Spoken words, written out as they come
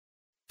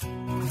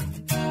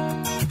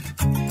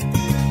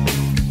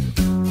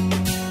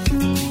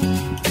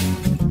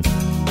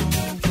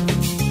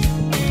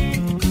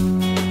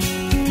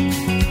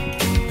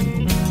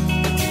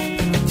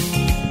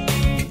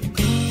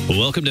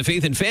Welcome to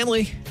Faith and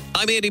Family.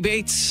 I'm Andy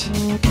Bates.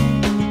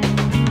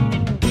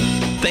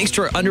 Thanks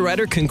to our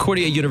underwriter,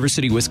 Concordia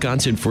University,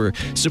 Wisconsin, for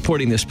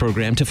supporting this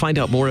program. To find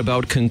out more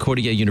about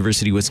Concordia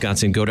University,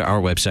 Wisconsin, go to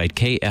our website,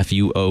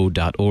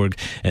 kfuo.org,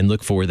 and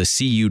look for the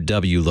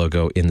CUW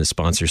logo in the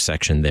sponsor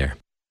section there.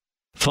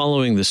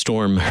 Following the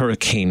storm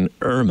Hurricane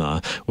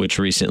Irma, which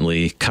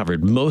recently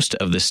covered most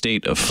of the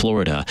state of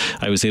Florida,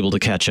 I was able to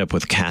catch up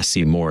with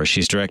Cassie Moore.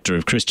 She's Director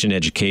of Christian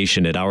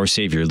Education at Our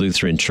Savior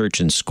Lutheran Church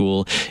and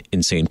School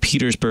in St.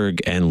 Petersburg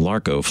and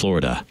Largo,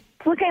 Florida.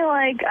 It's looking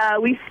like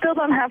we still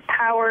don't have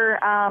power,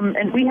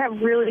 and we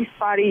have really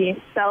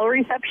spotty cell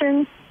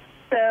reception.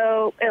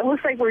 So it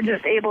looks like we're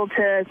just able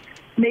to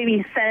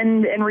maybe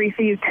send and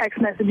receive text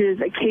messages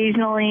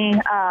occasionally,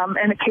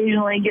 and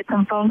occasionally get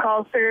some phone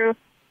calls through.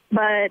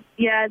 But,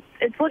 yeah,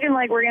 it's looking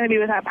like we're going to be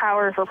without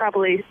power for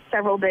probably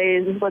several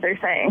days is what they're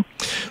saying.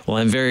 Well,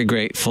 I'm very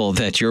grateful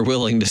that you're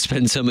willing to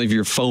spend some of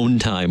your phone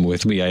time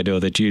with me. I know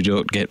that you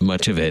don't get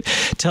much of it.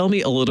 Tell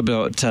me a little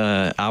about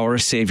Our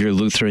Savior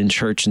Lutheran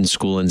Church and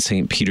School in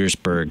St.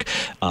 Petersburg.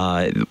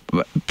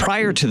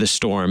 Prior to the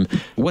storm,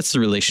 what's the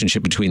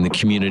relationship between the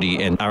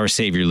community and Our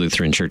Savior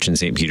Lutheran Church in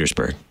St.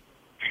 Petersburg?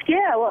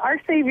 Yeah, well, Our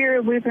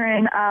Savior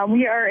Lutheran,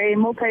 we are a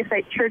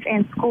multi-site church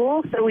and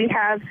school, so we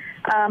have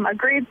a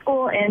grade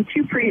school and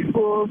 2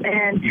 preschools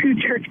and 2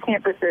 church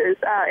campuses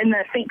in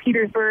the St.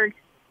 Petersburg,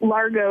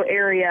 Largo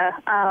area.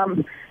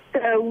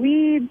 So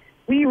we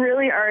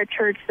really are a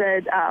church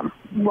that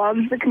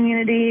loves the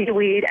community.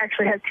 We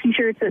actually have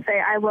T-shirts that say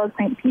 "I love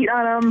St. Pete"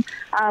 on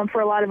them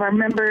for a lot of our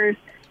members.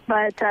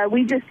 But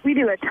we do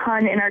a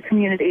ton in our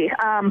community.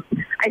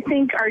 I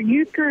think our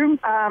youth group,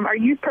 our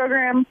youth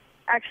program.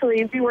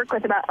 Actually, we work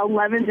with about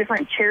 11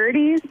 different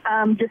charities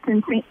just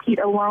in St. Pete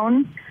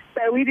alone.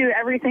 So we do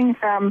everything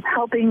from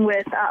helping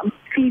with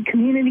feed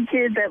community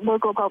kids at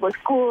local public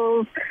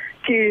schools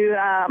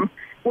to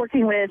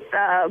working with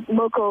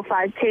local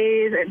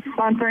 5Ks and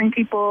sponsoring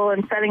people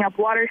and setting up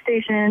water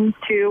stations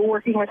to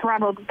working with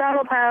Ronald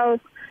McDonald House,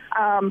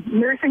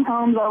 nursing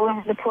homes all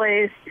over the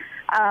place.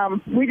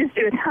 We just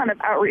do a ton of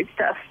outreach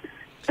stuff.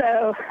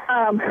 So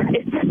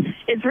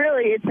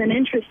it's an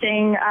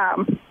interesting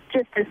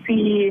just to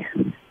see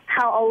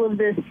how all of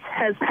this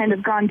has kind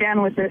of gone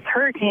down with this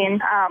hurricane.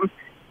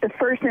 The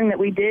first thing that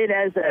we did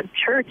as a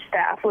church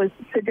staff was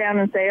sit down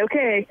and say,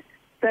 okay,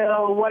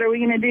 so what are we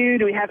going to do?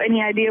 Do we have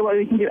any idea what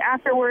we can do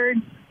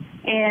afterwards?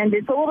 And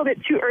it's a little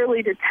bit too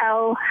early to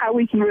tell how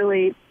we can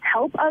really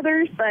help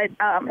others, but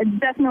it's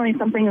definitely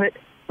something that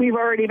we've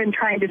already been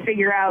trying to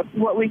figure out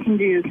what we can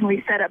do. Can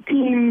we set up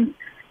teams?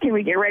 Can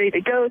we get ready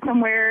to go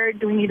somewhere?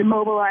 Do we need to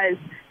mobilize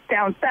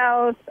down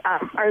south?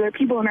 Are there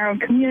people in our own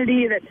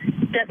community that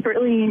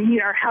desperately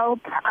need our help?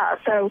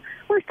 So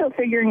we're still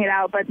figuring it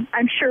out, but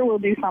I'm sure we'll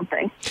do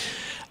something.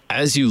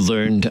 As you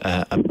learned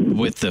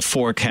with the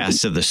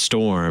forecast of the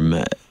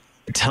storm,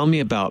 tell me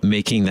about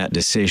making that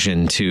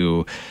decision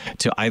to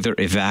either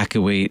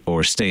evacuate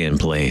or stay in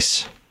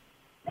place.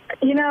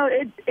 You know,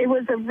 it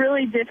was a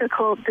really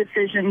difficult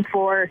decision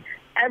for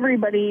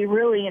everybody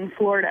really in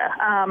Florida.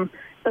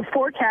 The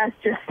forecast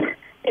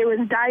it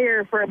was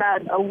dire for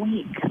about a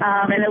week,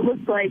 and it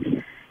looked like,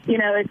 you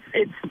know,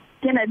 it's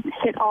going to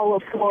hit all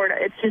of Florida.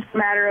 It's just a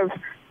matter of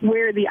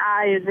where the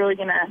eye is really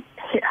going to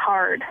hit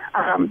hard.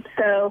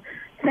 So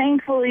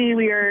thankfully,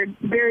 we are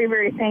very,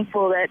 very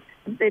thankful that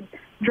it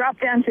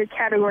dropped down to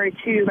Category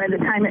 2 by the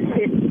time it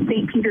hit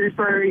St.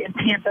 Petersburg and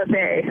Tampa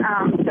Bay.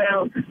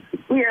 So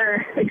we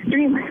are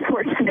extremely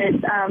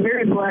fortunate,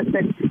 very blessed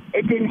that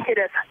it didn't hit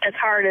us as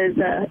hard as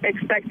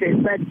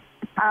expected. But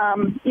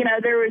you know,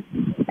 there was,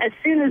 as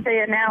soon as they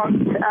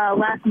announced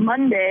last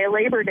Monday,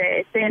 Labor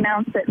Day, they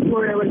announced that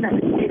Florida was in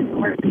a state of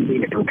emergency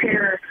to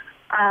prepare.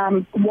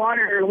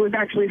 Water was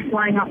actually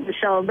flying off the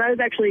shelves. I was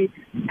actually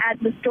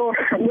at the store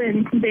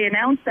when they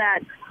announced that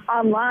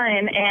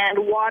online,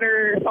 and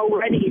water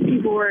already,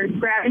 people were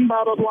grabbing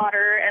bottled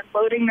water and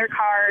loading their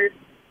cars.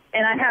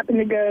 And I happened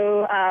to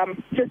go,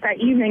 just that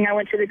evening, I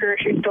went to the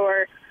grocery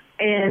store,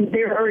 and they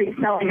were already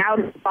selling out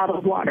of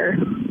bottled water.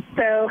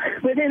 So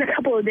within a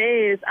couple of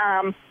days,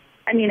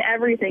 I mean,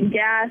 everything,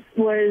 gas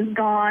was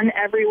gone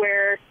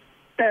everywhere.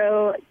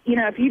 So, you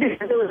know, if you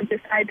didn't really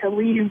decide to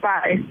leave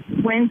by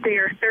Wednesday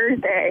or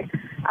Thursday,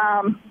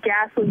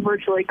 gas was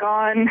virtually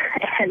gone,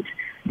 and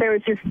there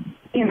was just,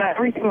 you know,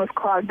 everything was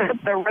clogged up.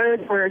 The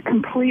roads were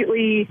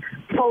completely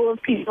full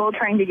of people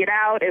trying to get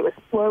out. It was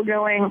slow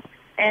going,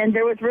 and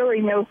there was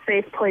really no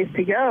safe place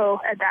to go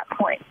at that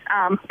point.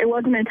 It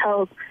wasn't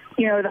until,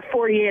 you know, the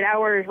 48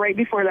 hours right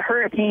before the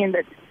hurricane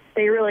that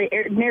they really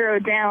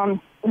narrowed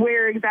down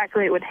where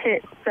exactly it would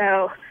hit.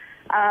 So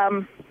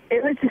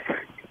it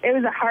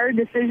was a hard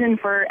decision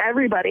for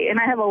everybody. And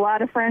I have a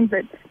lot of friends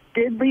that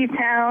did leave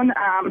town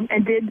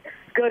and did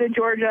go to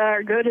Georgia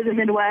or go to the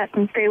Midwest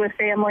and stay with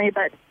family.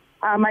 But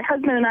my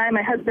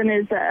husband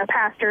is a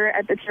pastor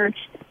at the church,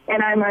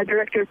 and I'm a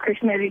director of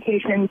Christian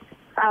education.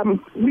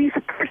 We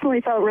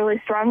personally felt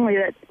really strongly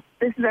that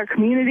this is our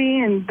community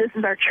and this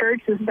is our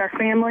church, this is our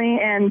family,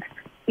 and,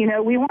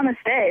 we want to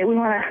stay. We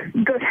want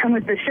to go down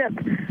with the ship,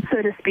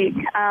 so to speak.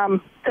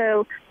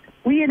 So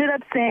we ended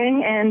up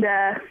staying, and,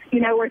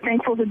 we're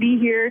thankful to be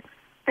here,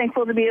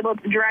 thankful to be able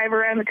to drive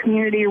around the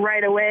community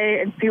right away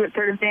and see what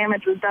sort of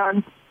damage was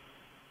done.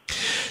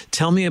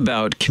 Tell me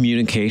about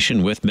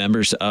communication with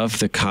members of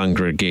the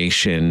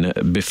congregation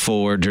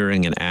before,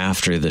 during, and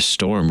after the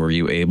storm. Were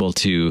you able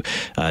to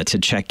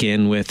check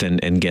in with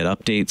and get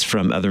updates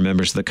from other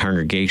members of the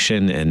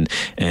congregation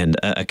and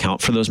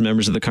account for those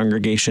members of the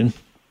congregation?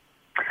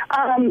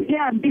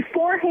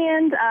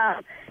 Beforehand,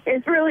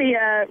 it's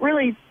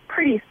really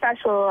pretty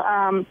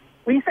special.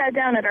 We sat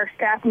down at our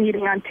staff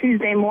meeting on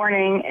Tuesday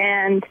morning,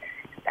 and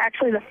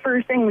actually the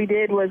first thing we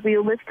did was we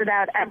listed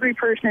out every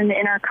person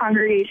in our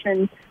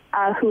congregation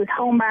who was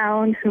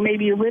homebound, who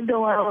maybe lived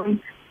alone,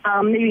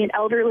 maybe an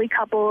elderly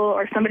couple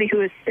or somebody who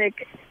was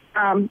sick,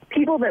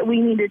 people that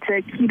we needed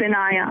to keep an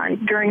eye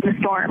on during the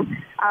storm.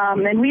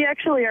 And we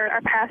actually,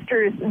 our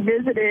pastors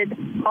visited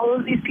all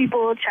of these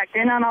people, checked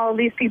in on all of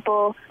these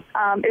people.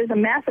 It was a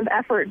massive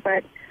effort,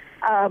 but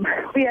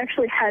we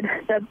actually had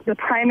the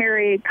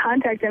primary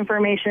contact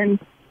information,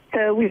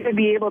 so we would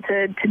be able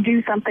to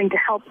do something to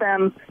help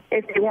them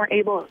if they weren't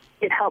able to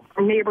get help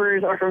from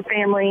neighbors or from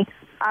family.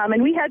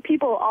 And we had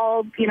people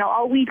all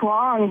week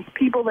long,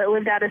 people that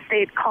lived out of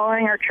state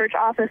calling our church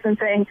office and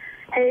saying,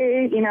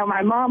 hey,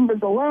 my mom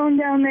was alone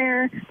down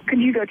there. Could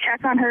you go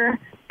check on her?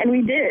 And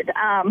we did.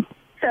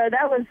 So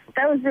that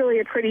was really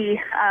a pretty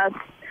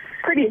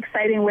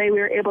exciting way we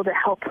were able to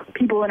help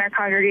people in our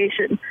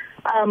congregation.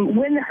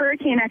 When the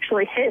hurricane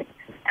actually hit,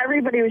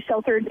 everybody was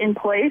sheltered in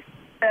place.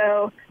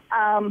 So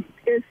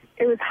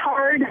it was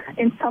hard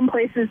in some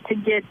places to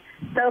get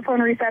cell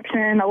phone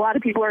reception. A lot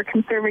of people are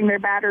conserving their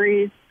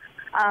batteries.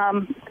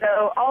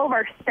 So all of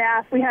our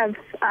staff, we have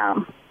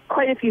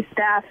quite a few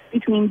staff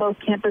between both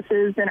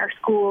campuses and our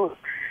schools.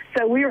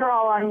 So we were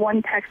all on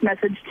one text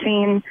message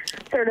chain,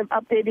 sort of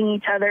updating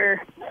each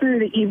other through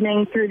the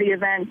evening, through the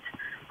event,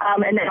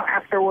 and then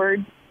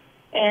afterwards.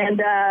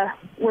 And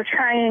we're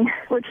trying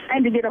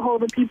to get a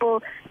hold of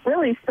people.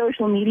 Really,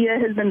 social media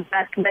has been the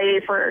best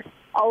way for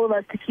all of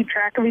us to keep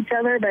track of each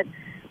other. But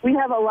we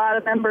have a lot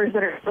of members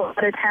that are still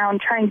out of town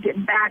trying to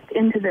get back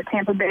into the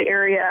Tampa Bay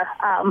area,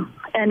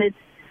 and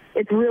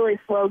it's really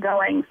slow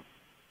going.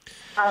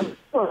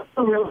 Still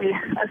really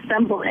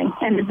assembling.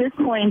 And at this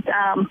point,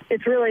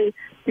 it's really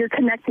you're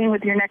connecting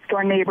with your next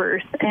door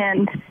neighbors,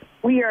 and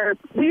we are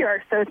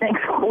so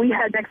thankful. We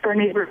had next door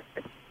neighbors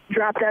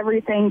dropped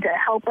everything to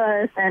help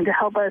us and to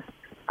help us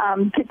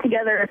get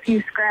together a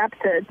few scraps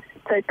to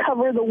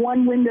cover the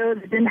one window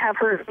that didn't have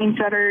hurricane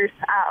shutters.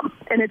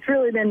 And it's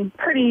really been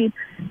pretty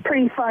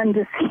fun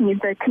to see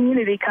the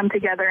community come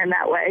together in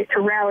that way,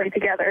 to rally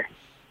together.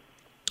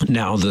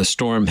 Now the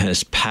storm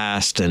has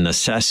passed, and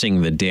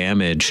assessing the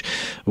damage,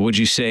 would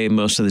you say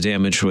most of the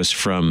damage was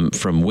from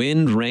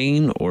wind,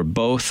 rain, or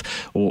both?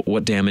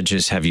 What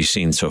damages have you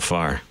seen so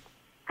far?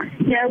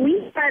 Yeah,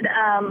 we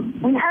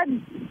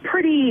had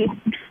pretty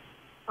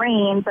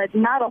rain, but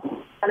not a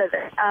whole lot of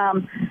it.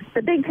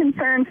 The big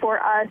concern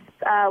for us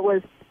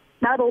was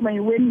not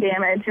only wind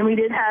damage, and we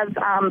did have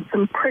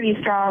some pretty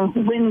strong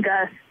wind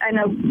gusts. I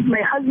know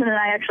my husband and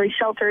I actually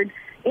sheltered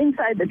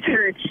inside the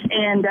church,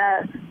 and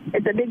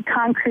it's a big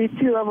concrete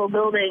 2-level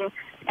building,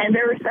 and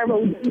there were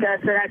several wind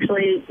gusts that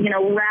actually,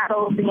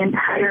 rattled the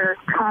entire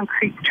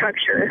concrete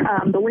structure.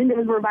 The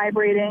windows were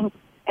vibrating,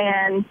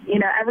 and,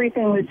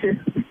 everything was just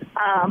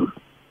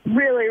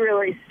really,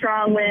 really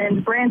strong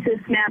winds, branches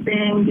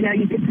snapping.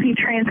 You could see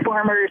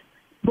transformers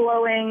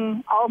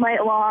blowing all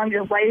night long,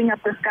 just lighting up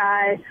the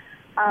sky.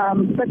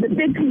 But the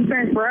big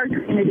concern for our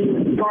community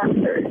was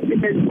storm surge,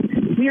 because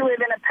we live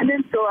in a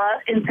peninsula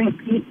in St.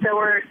 Pete, so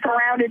we're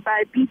surrounded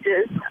by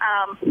beaches.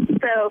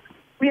 So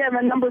we have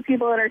a number of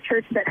people at our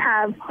church that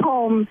have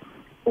homes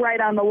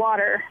right on the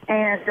water,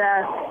 and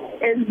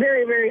it's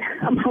very, very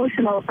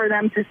emotional for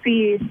them to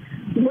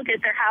look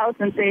at their house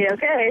and say,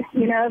 okay,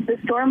 if the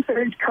storm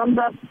surge comes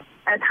up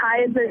as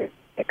high as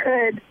it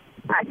could,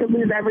 I could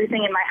lose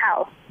everything in my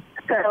house.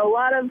 So a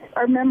lot of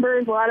our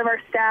members, a lot of our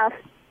staff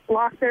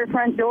locked their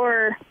front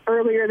door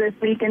earlier this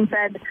week and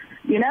said,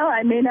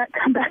 I may not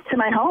come back to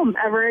my home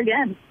ever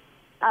again.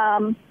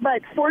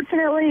 But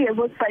fortunately, it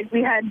looks like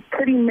we had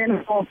pretty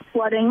minimal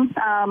flooding,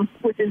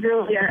 which is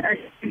really a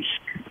huge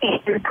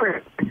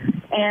improvement.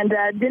 And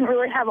didn't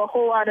really have a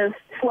whole lot of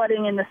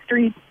flooding in the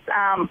streets.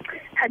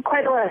 Had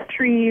quite a lot of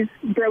trees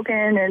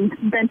broken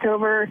and bent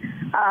over.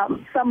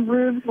 Some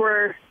roofs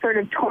were sort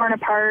of torn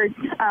apart,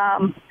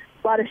 a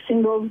lot of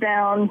shingles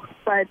down,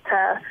 but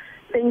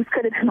things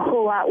could have been a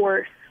whole lot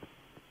worse.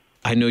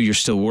 I know you're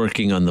still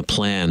working on the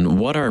plan.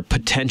 What are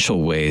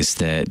potential ways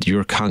that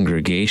your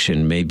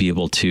congregation may be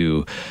able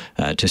to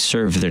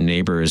serve their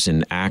neighbors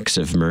in acts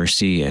of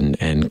mercy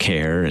and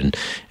care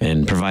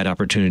and provide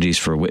opportunities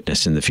for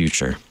witness in the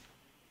future?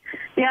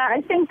 Yeah,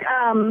 I think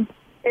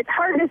it's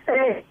hard to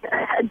say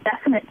a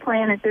definite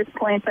plan at this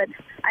point, but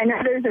I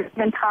know there's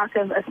been talk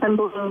of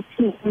assembling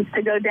teams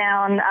to go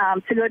down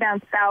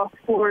South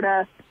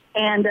Florida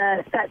and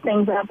set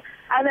things up.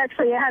 I've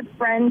actually had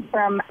friends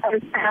from out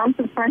of town,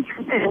 some friends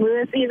from St.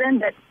 Louis even,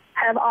 that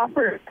have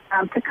offered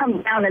to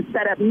come down and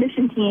set up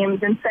mission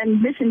teams and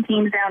send mission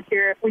teams down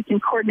here if we can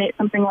coordinate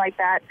something like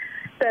that.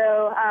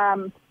 So,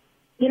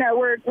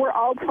 we're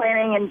all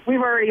planning, and we've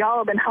already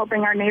all been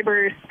helping our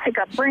neighbors pick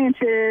up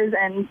branches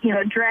and,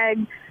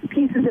 drag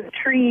pieces of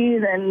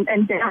trees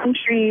and down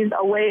trees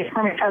away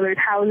from each other's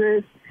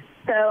houses.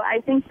 So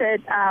I think that,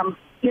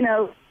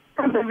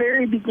 from the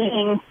very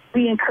beginning,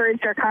 we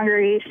encouraged our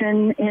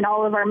congregation in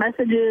all of our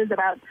messages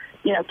about,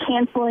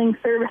 canceling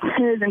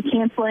services and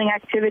canceling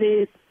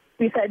activities.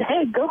 We said,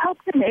 hey, go help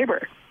your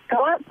neighbor.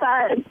 Go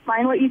outside,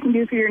 find what you can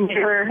do for your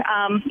neighbor.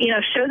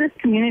 Show this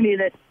community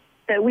that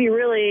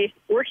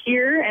we're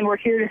here and we're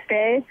here to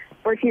stay.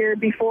 We're here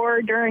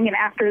before, during, and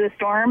after the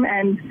storm,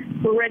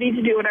 and we're ready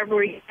to do whatever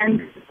we can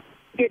to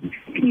get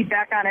peace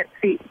back on its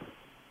feet.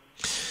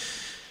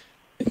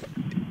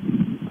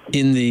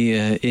 In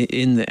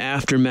the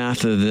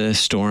aftermath of the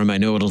storm, I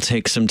know it'll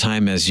take some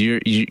time as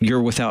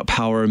you're without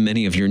power.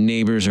 Many of your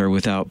neighbors are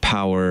without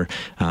power,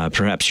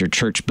 perhaps your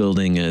church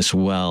building as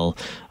well.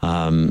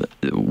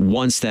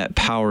 Once that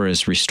power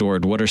is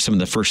restored, what are some of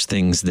the first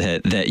things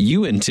that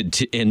you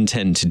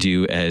intend to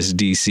do as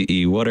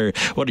DCE? What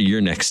are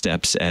your next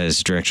steps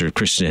as Director of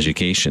Christian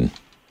Education?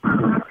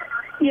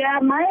 Yeah,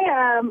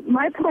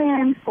 my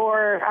plan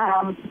for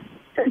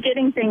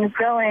getting things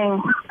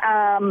going,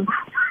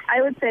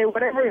 I would say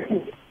whatever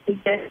to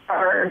get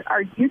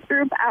our youth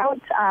group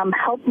out,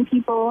 helping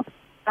people.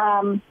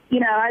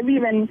 I've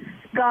even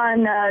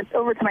gone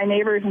over to my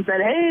neighbors and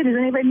said, hey, does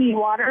anybody need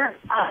water?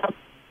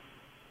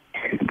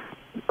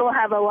 We'll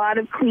have a lot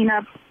of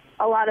cleanup,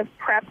 a lot of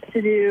prep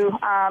to do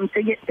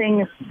to get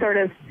things sort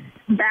of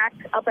back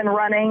up and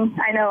running.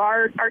 I know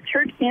our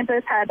church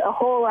campus had a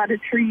whole lot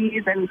of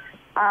trees and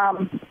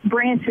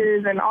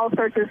branches and all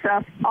sorts of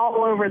stuff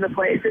all over the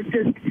place. It's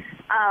just,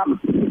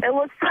 it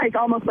looks like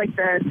almost like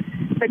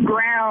the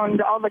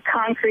ground, all the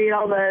concrete,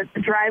 all the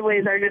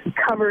driveways are just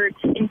covered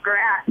in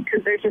grass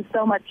because there's just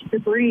so much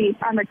debris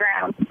on the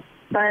ground.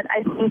 But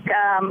I think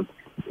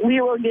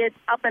we will get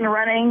up and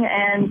running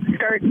and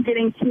start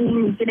getting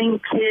teams, getting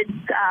kids,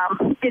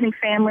 getting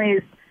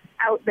families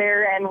out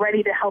there and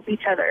ready to help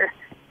each other.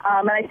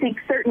 And I think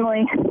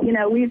certainly,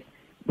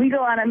 we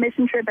go on a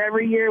mission trip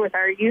every year with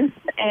our youth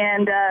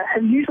and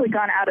have usually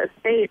gone out of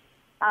state.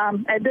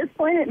 At this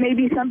point, it may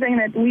be something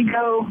that we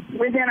go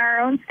within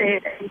our own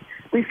state and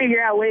we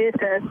figure out ways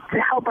to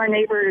help our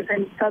neighbors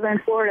in southern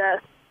Florida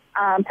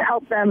to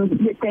help them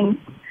get things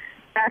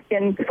back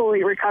and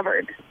fully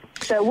recovered.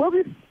 So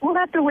we'll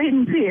have to wait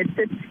and see.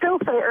 It's still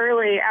so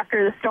early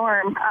after the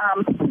storm.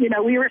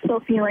 We were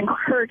still feeling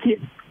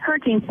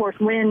hurricane force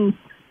winds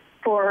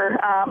for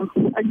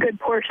a good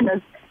portion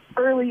of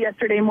early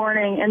yesterday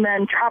morning, and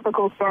then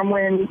tropical storm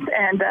winds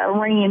and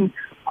rain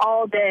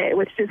all day,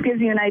 which just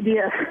gives you an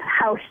idea of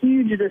how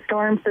huge the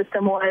storm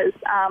system was.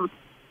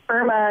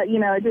 Irma,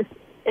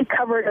 it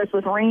covered us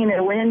with rain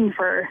and wind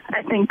for,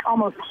 I think,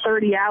 almost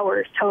 30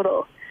 hours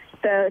total.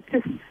 So it's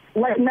just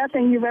like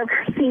nothing you've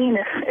ever seen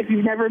if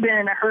you've never been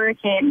in a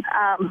hurricane.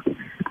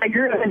 I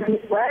grew up in the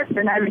Midwest,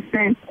 and I've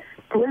experienced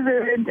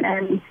blizzards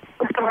and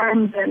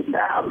storms and,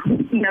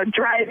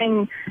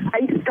 driving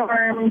ice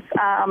storms,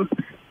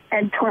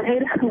 and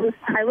tornadoes.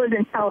 I lived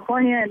in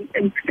California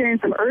and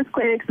experienced some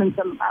earthquakes and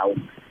some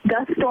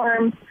dust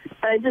storms.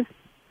 But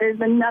there's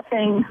been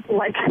nothing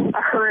like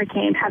a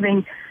hurricane,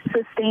 having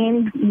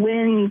sustained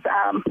winds,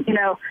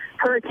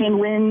 hurricane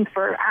winds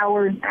for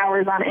hours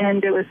on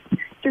end. It was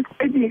just a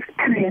crazy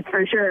experience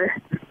for sure.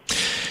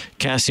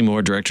 Cassie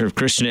Moore, Director of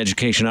Christian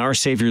Education, Our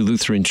Savior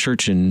Lutheran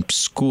Church and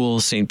School,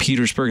 St.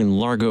 Petersburg in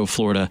Largo,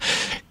 Florida.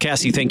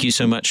 Cassie, thank you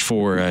so much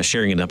for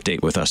sharing an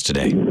update with us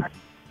today.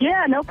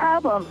 Yeah, no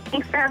problem.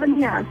 Thanks for having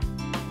me on.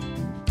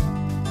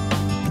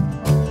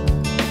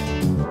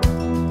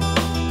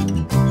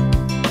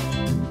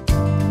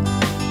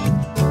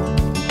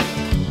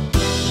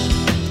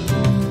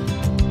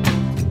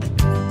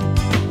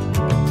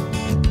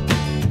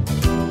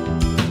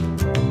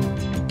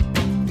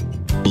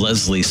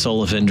 Leslie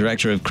Sullivan,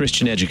 Director of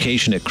Christian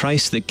Education at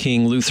Christ the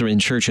King Lutheran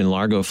Church in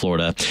Largo,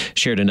 Florida,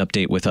 shared an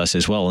update with us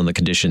as well on the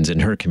conditions in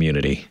her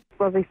community.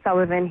 Leslie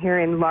Sullivan here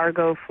in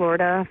Largo,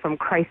 Florida from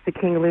Christ the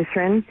King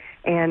Lutheran,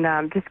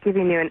 and just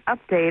giving you an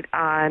update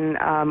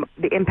on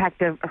the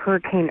impact of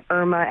Hurricane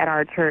Irma at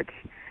our church.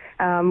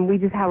 We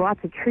just have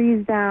lots of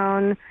trees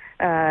down,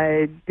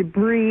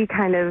 debris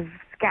kind of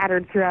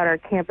scattered throughout our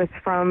campus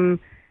from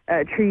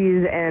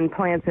trees and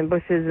plants and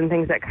bushes and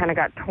things that kind of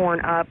got torn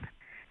up.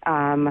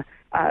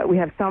 We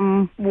have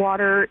some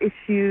water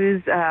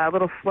issues, a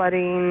little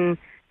flooding.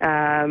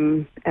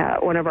 One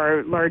of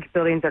our large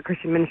buildings, our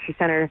Christian Ministry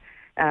Center,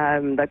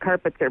 the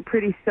carpets are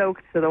pretty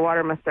soaked, so the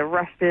water must have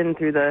rushed in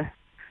through the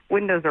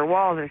windows or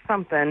walls or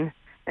something.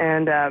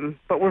 And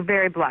but we're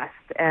very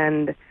blessed,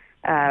 and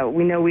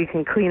we know we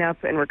can clean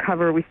up and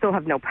recover. We still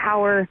have no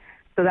power,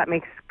 so so that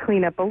makes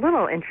cleanup a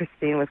little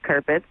interesting with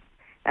carpets.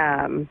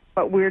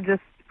 But we're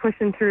just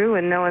pushing through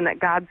and knowing that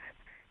God's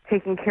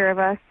taking care of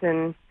us,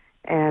 and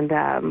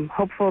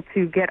hopeful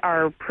to get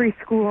our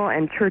preschool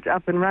and church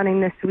up and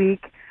running this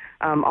week.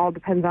 All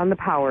depends on the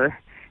power.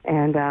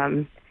 And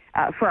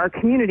for our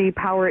community,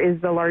 power is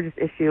the largest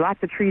issue.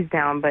 Lots of trees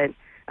down, but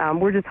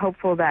we're just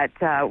hopeful that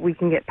we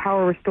can get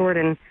power restored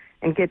and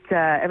get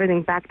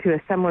everything back to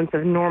a semblance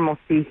of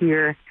normalcy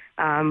here.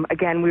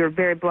 Again, we were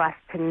very blessed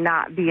to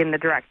not be in the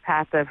direct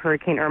path of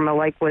Hurricane Irma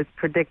like was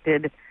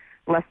predicted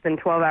less than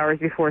 12 hours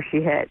before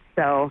she hit.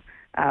 So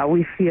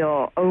we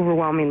feel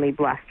overwhelmingly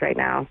blessed right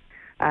now.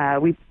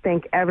 We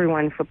thank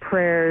everyone for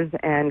prayers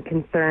and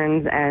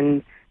concerns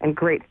and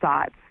great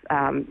thoughts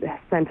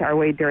sent our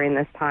way during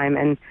this time.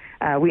 And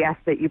we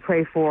ask that you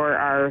pray for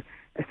our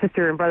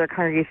sister and brother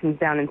congregations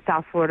down in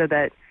South Florida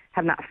that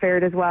have not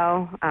fared as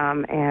well.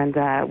 And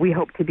we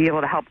hope to be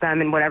able to help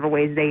them in whatever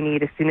ways they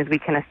need as soon as we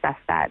can assess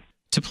that.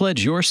 To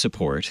pledge your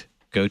support,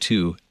 go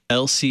to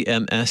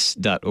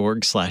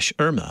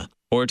lcms.org/Irma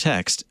or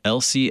text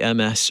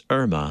LCMS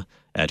Irma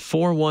at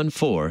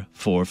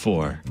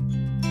 41444.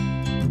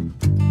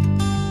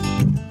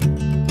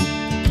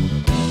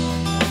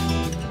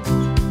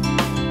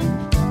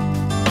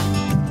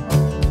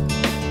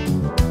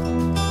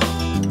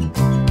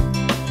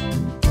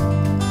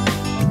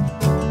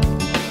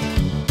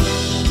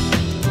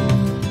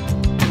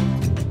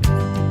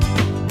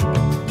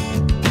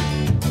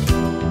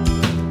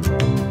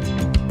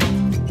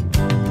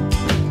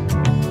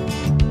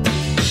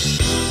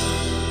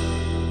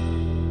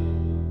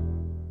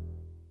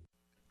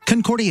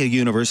 Concordia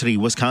University,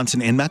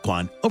 Wisconsin in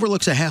Mequon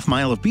overlooks a half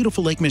mile of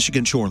beautiful Lake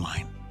Michigan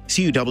shoreline.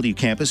 CUW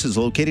campus is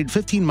located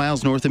 15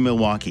 miles north of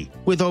Milwaukee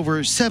with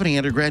over 70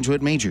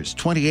 undergraduate majors,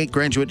 28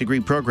 graduate degree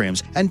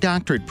programs, and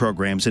doctorate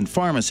programs in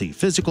pharmacy,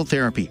 physical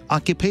therapy,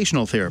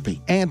 occupational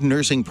therapy, and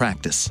nursing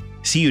practice.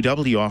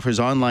 CUW offers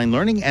online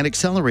learning and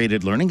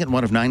accelerated learning at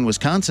one of 9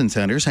 Wisconsin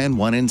centers and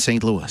 1 in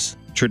St. Louis.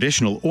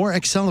 Traditional or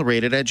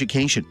accelerated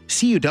education,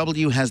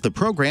 CUW has the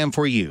program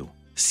for you.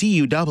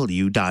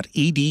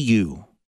 CUW.edu.